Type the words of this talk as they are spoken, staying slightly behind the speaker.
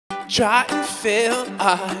tried and failed,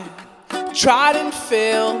 I tried and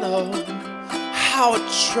failed, oh, how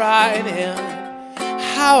I tried and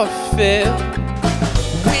how I failed.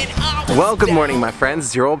 Well, good morning, my friends.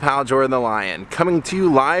 It's your old pal Jordan the Lion, coming to you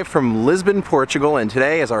live from Lisbon, Portugal, and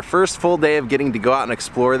today is our first full day of getting to go out and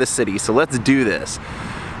explore the city, so let's do this.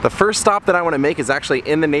 The first stop that I want to make is actually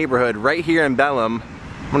in the neighborhood, right here in Belem.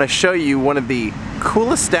 I'm going to show you one of the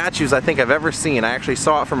coolest statues I think I've ever seen. I actually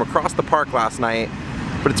saw it from across the park last night,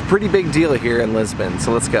 but it's a pretty big deal here in Lisbon,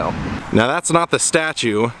 so let's go. Now that's not the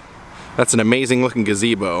statue, that's an amazing looking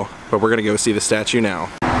gazebo, but we're going to go see the statue now.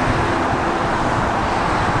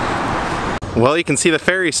 Well, you can see the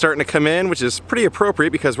ferry starting to come in, which is pretty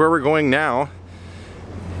appropriate because where we're going now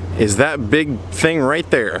is that big thing right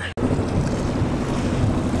there.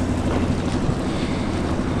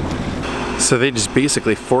 So they just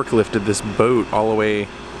basically forklifted this boat all the way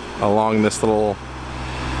along this little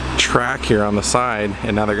track here on the side,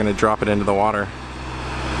 and now they're going to drop it into the water.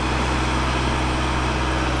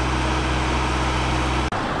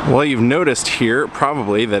 Well, you've noticed here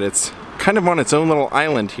probably that it's kind of on its own little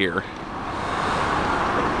island here.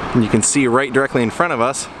 And you can see right directly in front of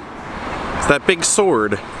us is that big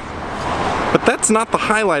sword. But that's not the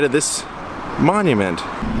highlight of this monument.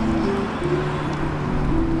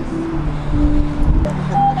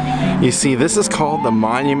 You see, this is called the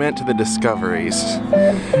Monument to the Discoveries.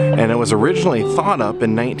 And it was originally thought up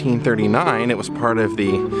in 1939. It was part of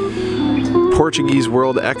the Portuguese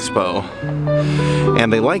World Expo.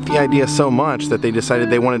 And they liked the idea so much that they decided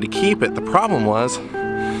they wanted to keep it. The problem was,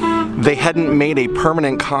 they hadn't made a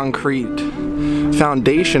permanent concrete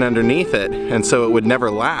foundation underneath it, and so it would never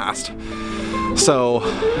last. So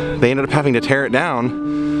they ended up having to tear it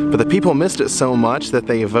down, but the people missed it so much that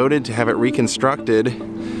they voted to have it reconstructed,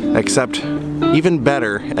 except even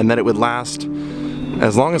better, and that it would last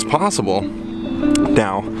as long as possible.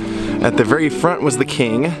 Now, at the very front was the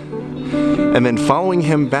king, and then following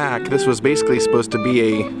him back, this was basically supposed to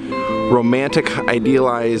be a romantic,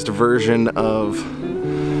 idealized version of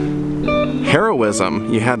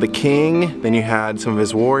heroism. You had the king, then you had some of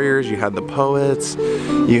his warriors, you had the poets,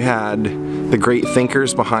 you had the great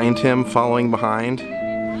thinkers behind him following behind.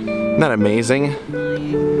 Isn't that amazing?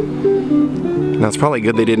 Now it's probably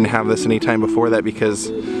good they didn't have this any time before that, because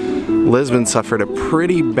Lisbon suffered a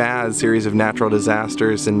pretty bad series of natural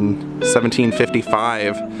disasters in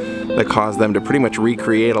 1755 that caused them to pretty much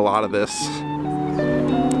recreate a lot of this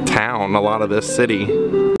town, a lot of this city.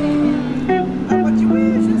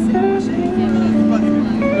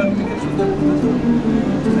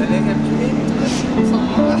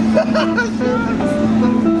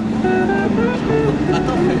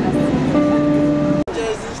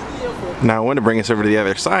 Now I want to bring us over to the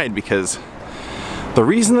other side, because the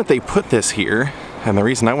reason that they put this here, and the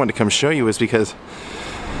reason I wanted to come show you, is because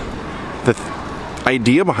the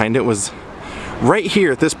idea behind it was right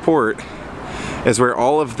here at this port is where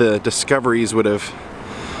all of the discoveries would have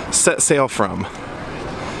set sail from.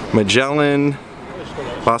 Magellan,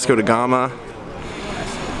 Vasco Da Gama.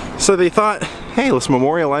 So they thought, hey, let's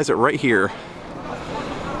memorialize it right here.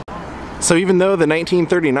 So even though the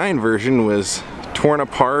 1939 version was torn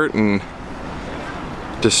apart and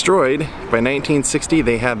destroyed, by 1960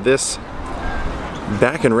 they had this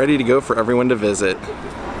back and ready to go for everyone to visit.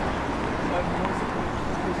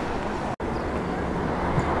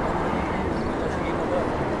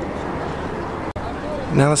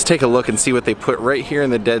 Now let's take a look and see what they put right here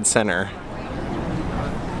in the dead center.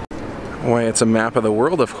 Why, it's a map of the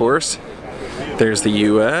world, of course. There's the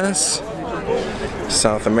US,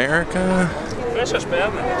 South America.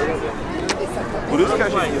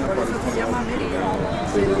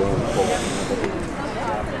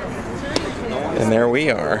 And there we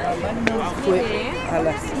are.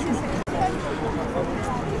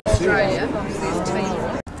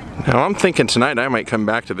 Now I'm thinking tonight I might come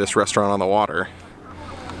back to this restaurant on the water.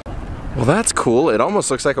 Well, that's cool. It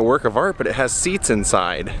almost looks like a work of art, but it has seats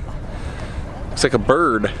inside. Looks like a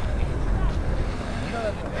bird.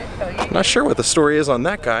 Not sure what the story is on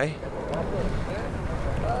that guy.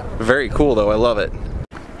 Very cool though, I love it.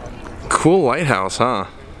 Cool lighthouse, huh?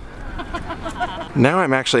 Now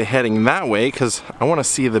I'm actually heading that way because I want to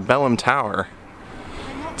see the Belem Tower.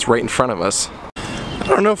 It's right in front of us. I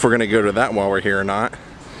don't know if we're going to go to that while we're here or not,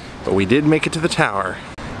 but we did make it to the tower.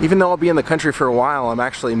 Even though I'll be in the country for a while, I'm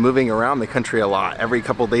actually moving around the country a lot. Every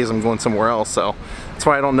couple days I'm going somewhere else, so that's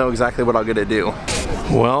why I don't know exactly what I'll get to do.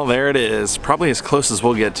 Well, there it is. Probably as close as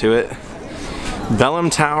we'll get to it.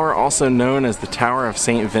 Belem Tower, also known as the Tower of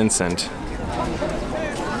St. Vincent.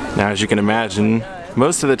 Now, as you can imagine,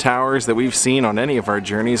 most of the towers that we've seen on any of our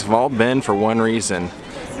journeys have all been for one reason,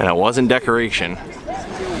 and it wasn't decoration.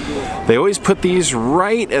 They always put these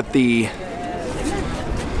right at the,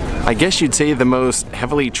 I guess you'd say, the most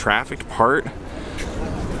heavily trafficked part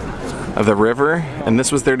of the river, and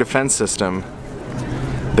this was their defense system.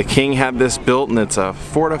 The king had this built, and it's a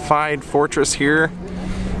fortified fortress here.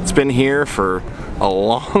 It's been here for a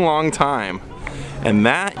long, long time. And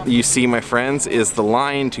that, you see, my friends, is the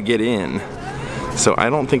line to get in. So I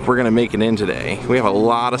don't think we're gonna make it in today. We have a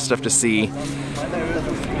lot of stuff to see,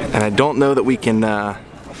 and I don't know that we can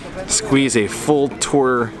squeeze a full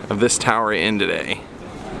tour of this tower in today.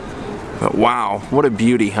 But wow, what a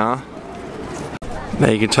beauty, huh? Now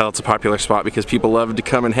you can tell it's a popular spot because people love to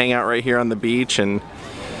come and hang out right here on the beach and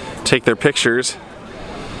take their pictures.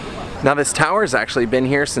 Now this tower's actually been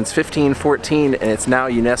here since 1514, and it's now a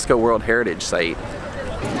UNESCO World Heritage Site.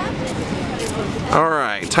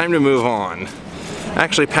 Alright, time to move on. I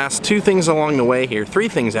actually passed two things along the way here, three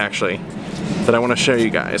things actually, that I want to show you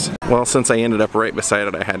guys. Well, since I ended up right beside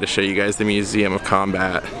it, I had to show you guys the Museum of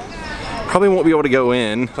Combat. Probably won't be able to go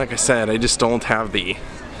in. Like I said, I just don't have the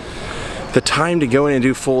time to go in and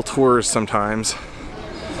do full tours sometimes.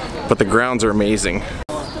 But the grounds are amazing.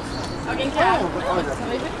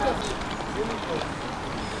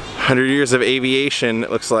 100 years of aviation,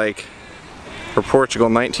 it looks like, for Portugal,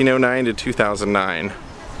 1909 to 2009.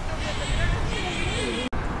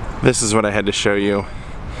 This is what I had to show you.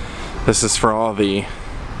 This is for all the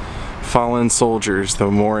fallen soldiers, the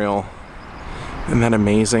memorial. Isn't that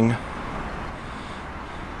amazing?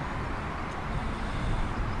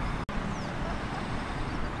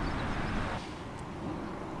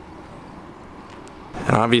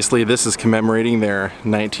 And obviously this is commemorating their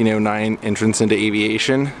 1909 entrance into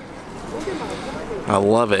aviation. I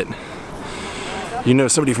love it. You know,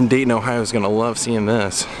 somebody from Dayton, Ohio is gonna love seeing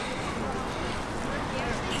this.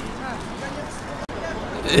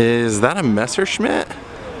 Is that a Messerschmitt?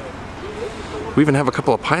 We even have a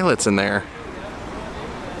couple of pilots in there.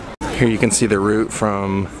 Here you can see the route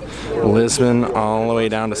from Lisbon all the way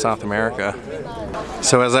down to South America.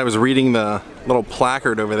 So as I was reading the little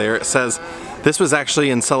placard over there, it says this was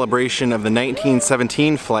actually in celebration of the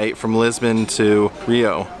 1917 flight from Lisbon to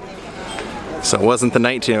Rio. So it wasn't the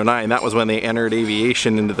 1909, that was when they entered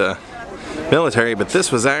aviation into the military, but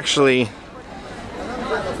this was actually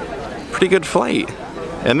a pretty good flight.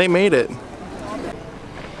 And they made it.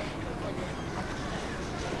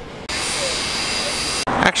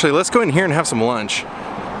 Actually, let's go in here and have some lunch.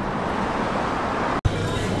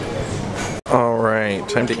 Alright,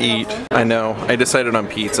 time to eat. I know, I decided on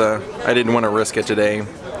pizza. I didn't want to risk it today.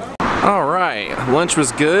 Alright, lunch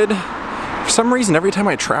was good. For some reason, every time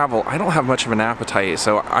I travel, I don't have much of an appetite,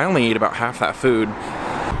 so I only eat about half that food.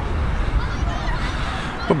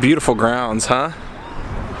 What beautiful grounds, huh?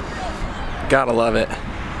 Gotta love it.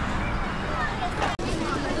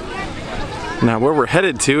 Now where we're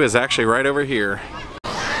headed to is actually right over here.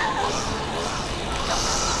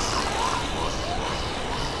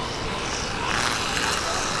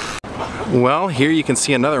 Well, here you can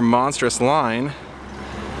see another monstrous line.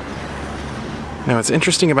 Now what's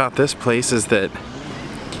interesting about this place is that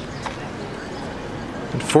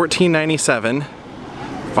in 1497,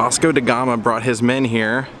 Vasco da Gama brought his men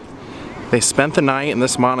here. They spent the night in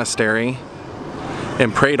this monastery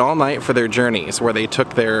and prayed all night for their journeys, where they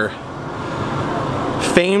took their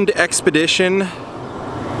famed expedition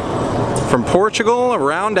from Portugal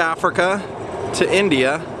around Africa to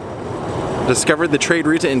India, discovered the trade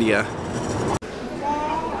route to India.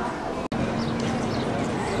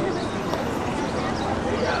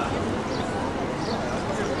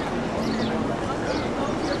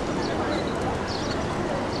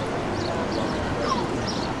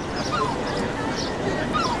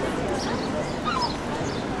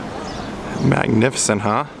 Magnificent,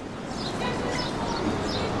 huh?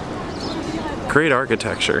 Great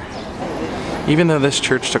architecture. Even though this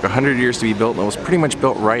church took 100 years to be built and it was pretty much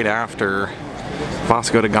built right after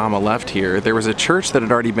Vasco da Gama left here, there was a church that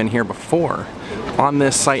had already been here before on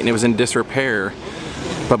this site, and it was in disrepair.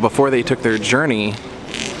 But before they took their journey,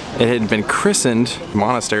 it had been christened a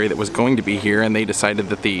monastery that was going to be here, and they decided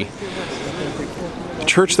that the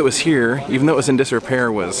church that was here, even though it was in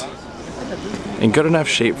disrepair, was in good enough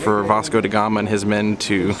shape for Vasco da Gama and his men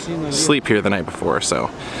to sleep here the night before. So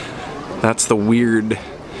that's the weird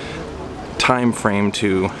time frame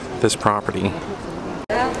to this property.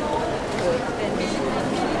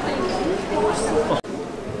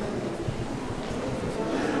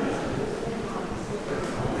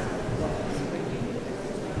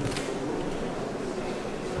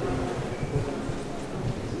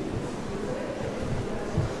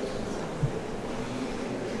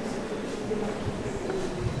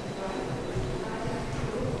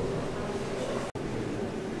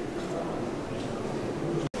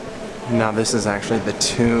 Now this is actually the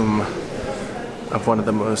tomb of one of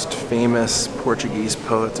the most famous Portuguese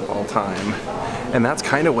poets of all time. And that's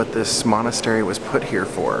kind of what this monastery was put here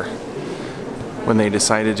for when they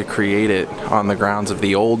decided to create it on the grounds of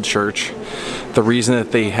the old church. The reason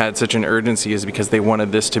that they had such an urgency is because they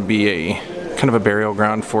wanted this to be a kind of a burial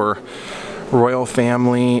ground for royal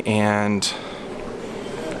family and,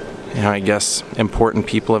 you know, I guess important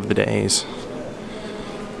people of the days.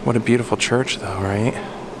 What a beautiful church though, right?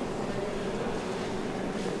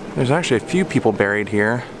 There's actually a few people buried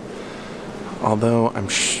here, although I'm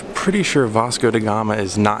pretty sure Vasco da Gama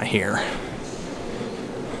is not here.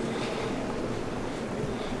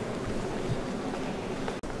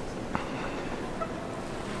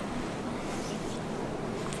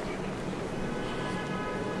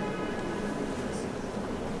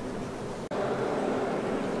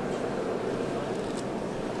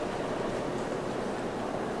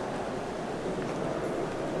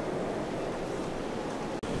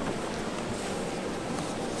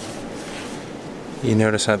 You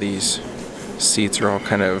notice how these seats are all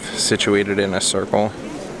kind of situated in a circle.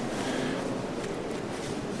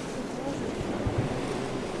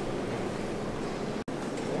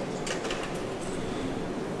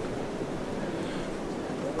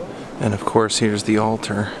 And of course, here's the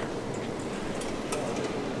altar.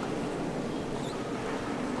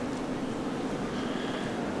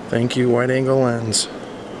 Thank you, wide angle lens.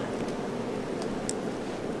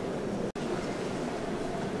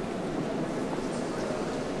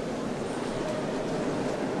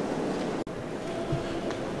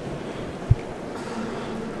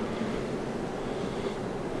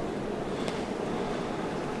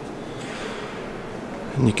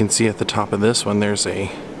 And you can see at the top of this one there's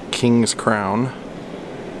a king's crown.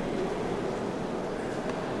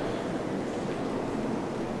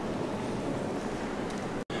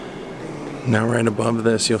 Now right above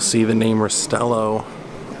this you'll see the name Rastello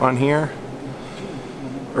on here.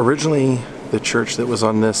 Originally the church that was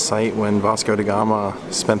on this site when Vasco da Gama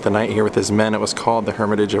spent the night here with his men, it was called the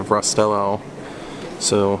Hermitage of Rastello.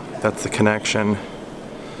 So that's the connection.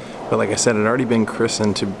 But like I said, it had already been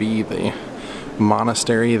christened to be the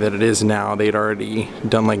monastery that it is now. They'd already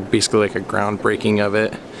done basically like a groundbreaking of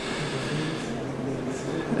it,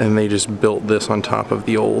 and they just built this on top of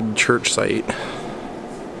the old church site.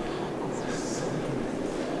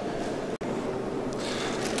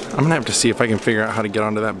 I'm gonna have to see if I can figure out how to get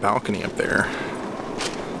onto that balcony up there.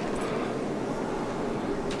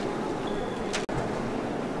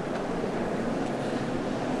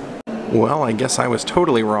 Well, I guess I was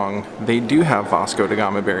totally wrong. They do have Vasco da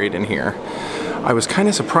Gama buried in here. I was kind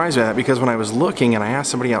of surprised by that because when I was looking and I asked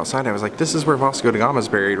somebody outside, I was like, this is where Vasco da Gama's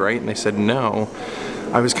buried, right? And they said no.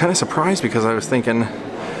 I was kind of surprised because I was thinking,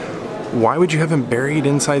 why would you have him buried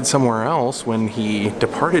inside somewhere else when he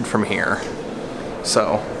departed from here?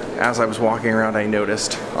 So, as I was walking around, I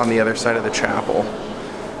noticed on the other side of the chapel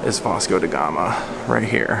is Vasco da Gama, right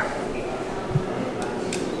here.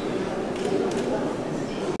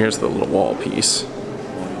 Here's the little wall piece.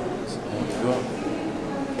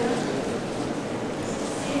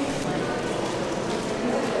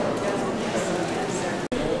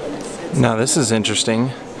 Now this is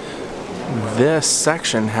interesting. This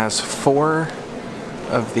section has 4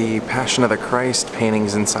 of the Passion of the Christ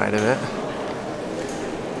paintings inside of it.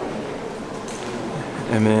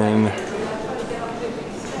 And then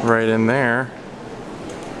right in there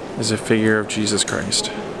is a figure of Jesus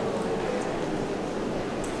Christ.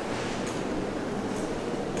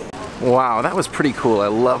 Wow, that was pretty cool. I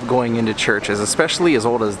love going into churches, especially as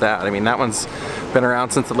old as that. I mean, that one's been around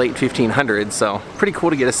since the late 1500s, so pretty cool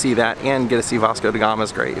to get to see that and get to see Vasco da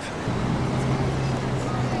Gama's grave.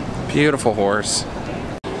 Beautiful horse.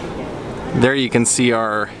 There you can see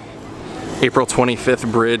our April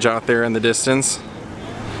 25th bridge out there in the distance.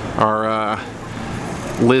 Our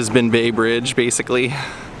Lisbon Bay Bridge, basically.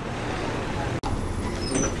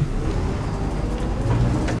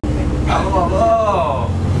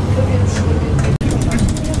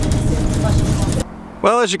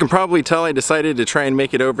 Well, as you can probably tell, I decided to try and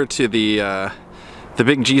make it over to the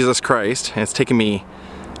big Jesus Christ, and it's going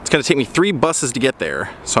to take me 3 buses to get there.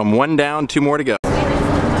 So I'm 1 down, 2 more to go.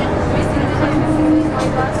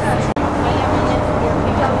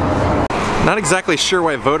 Not exactly sure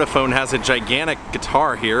why Vodafone has a gigantic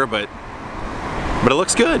guitar here, but it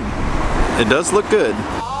looks good. It does look good.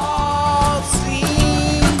 All seem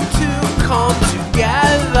to come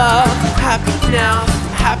together. Happy now,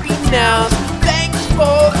 thanks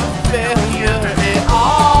for the failure. It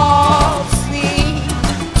all seem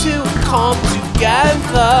to come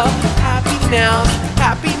together. Happy now,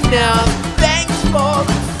 thanks for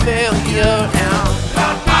the failure. Now.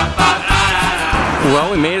 Well,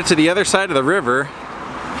 we made it to the other side of the river,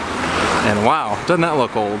 and wow, doesn't that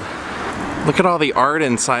look old? Look at all the art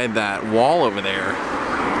inside that wall over there.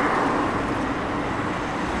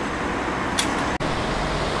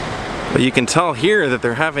 But you can tell here that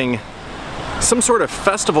they're having some sort of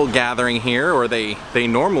festival gathering here, or they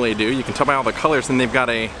normally do. You can tell by all the colors, and they've got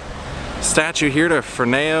a statue here to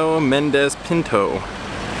Fernando Mendes Pinto.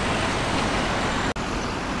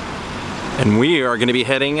 And we are going to be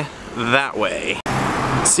heading that way.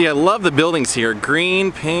 See, I love the buildings here.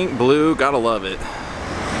 Green, pink, blue, gotta love it.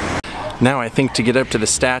 Now I think to get up to the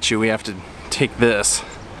statue we have to take this.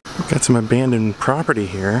 We've got some abandoned property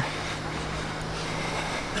here.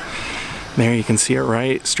 There, you can see it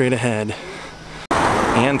right straight ahead.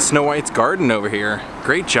 And Snow White's garden over here.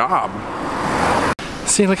 Great job.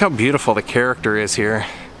 See, look how beautiful the character is here.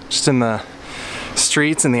 Just in the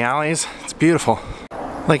streets and the alleys. It's beautiful.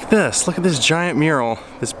 Like this, look at this giant mural,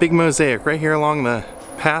 this big mosaic right here along the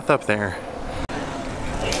path up there.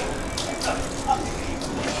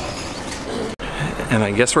 And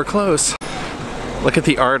I guess we're close. Look at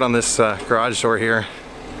the art on this garage door here.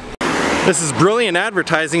 This is brilliant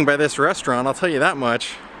advertising by this restaurant, I'll tell you that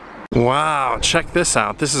much. Wow, check this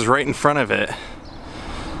out. This is right in front of it.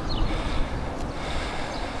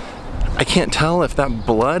 I can't tell if that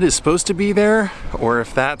blood is supposed to be there or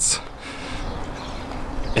if that's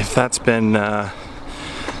been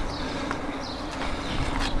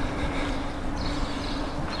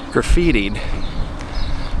graffitied.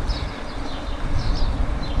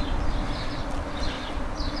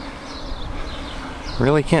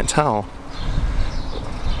 Really can't tell.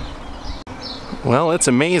 Well, it's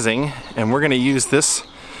amazing, and we're going to use this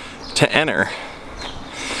to enter.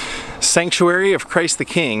 Sanctuary of Christ the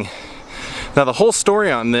King. Now the whole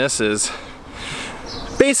story on this is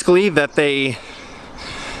basically that they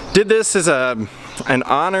did this as an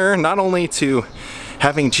honor not only to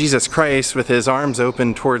having Jesus Christ with his arms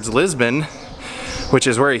open towards Lisbon, which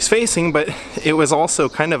is where he's facing, but it was also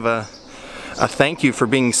kind of a thank you for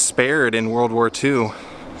being spared in World War II.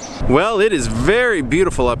 Well, it is very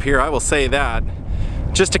beautiful up here, I will say that.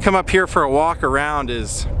 Just to come up here for a walk around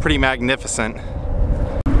is pretty magnificent.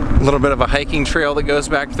 A little bit of a hiking trail that goes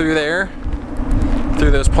back through there,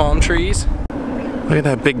 through those palm trees. Look at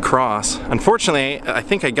that big cross. Unfortunately, I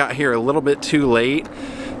think I got here a little bit too late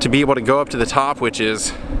to be able to go up to the top, which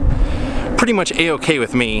is pretty much a-okay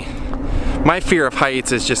with me. My fear of heights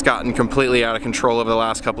has just gotten completely out of control over the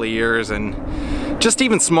last couple of years, and just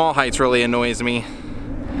even small heights really annoys me.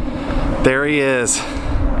 There he is.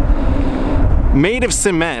 Made of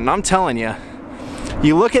cement, and I'm telling you,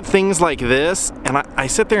 you look at things like this, and I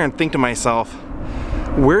sit there and think to myself,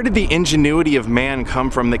 where did the ingenuity of man come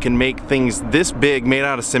from that can make things this big made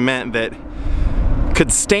out of cement that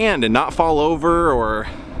could stand and not fall over, or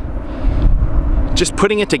just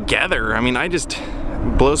putting it together? I mean,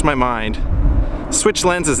 it blows my mind. Switch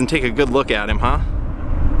lenses and take a good look at him, huh?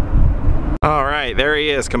 Alright, there he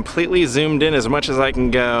is, completely zoomed in as much as I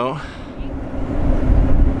can go.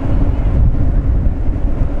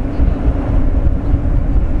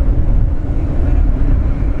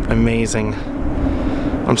 Amazing.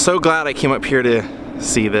 I'm so glad I came up here to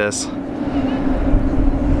see this.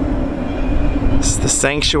 This is the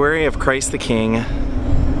Sanctuary of Christ the King,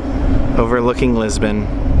 overlooking Lisbon.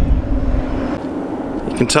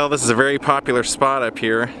 You can tell this is a very popular spot up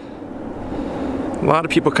here. A lot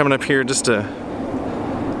of people coming up here just to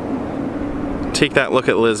take that look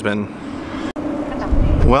at Lisbon.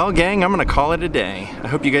 Well, gang, I'm gonna call it a day. I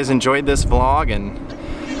hope you guys enjoyed this vlog, and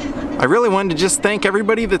I really wanted to just thank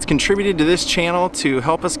everybody that's contributed to this channel to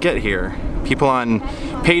help us get here. People on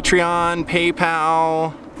Patreon,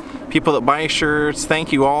 PayPal, people that buy shirts.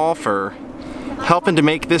 Thank you all for helping to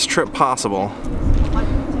make this trip possible.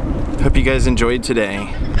 Hope you guys enjoyed today.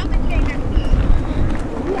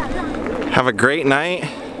 Have a great night,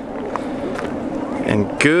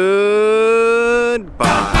 and goodbye.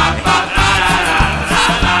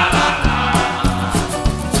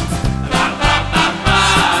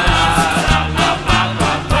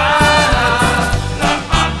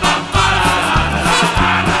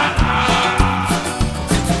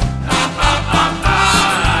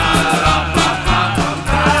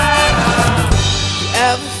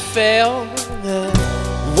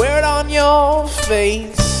 Wear it on your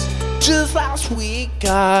face. Just last week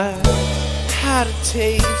I had a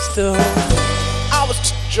taste of, I was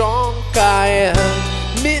too drunk, I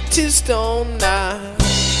admit too stoned, I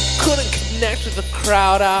couldn't connect with the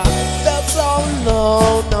crowd, I felt so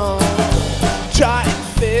alone. No, tried and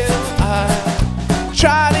failed, I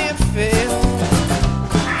tried and failed,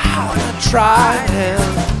 I tried,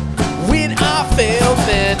 and when I failed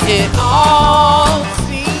then it all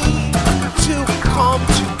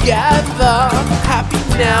together. Happy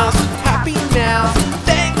now,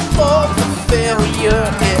 thankful for failure.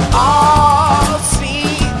 It all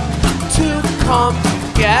seemed to come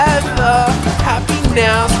together. Happy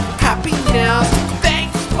now,